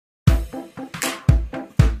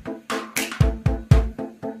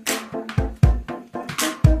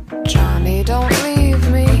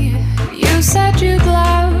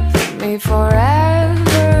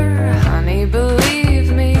forever, honey,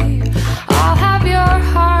 believe me. I'll have your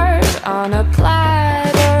heart on a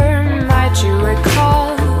platter. Might you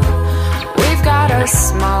recall, we've got a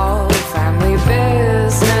small family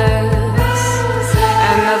business,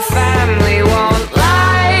 and the family won't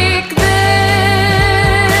like this.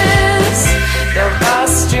 They'll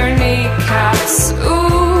bust your kneecaps,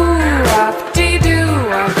 ooh, wop-dee-doo,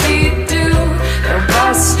 wop-dee-doo. They'll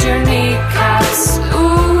bust your kneecaps,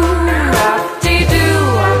 ooh, wop-dee-doo,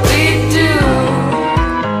 wop-dee-doo.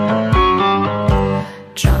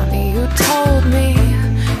 Johnny, you told me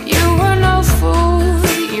you were no fool,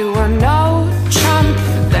 you were no chump.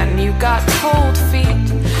 Then you got cold feet.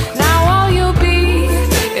 Now all you'll be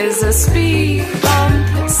is a speed bump.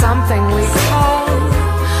 It's something we call,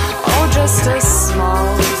 oh, just a small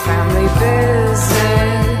family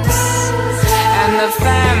business, and the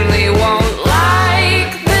family won't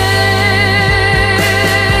like this.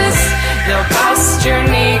 They'll bust your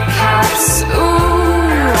kneecaps,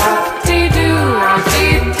 ooh, wop-dee-doo,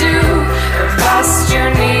 wop-dee-doo. They'll bust your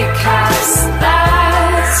kneecaps,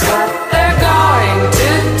 that's what they're going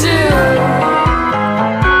to do.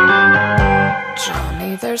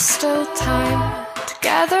 Johnny, there's still time.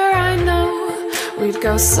 Together I know we'd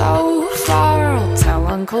go so far. I'll tell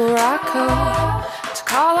Uncle Rocco to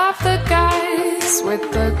call off the guys with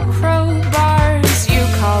the crowbars. You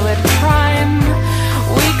call it crime,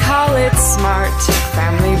 we call it smart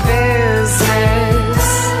family business,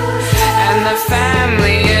 and the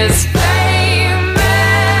family is famous.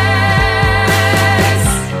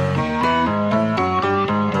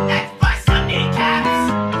 Let's bust some kneecaps.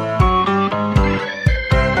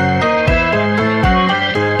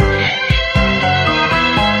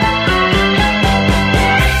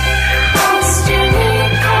 Bust your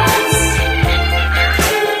kneecaps.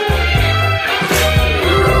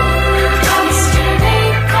 Bust your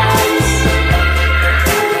kneecaps.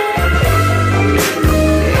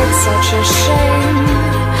 It's such a shame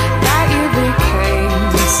that you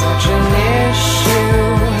became such an issue.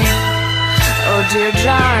 Oh dear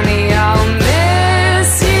Johnny,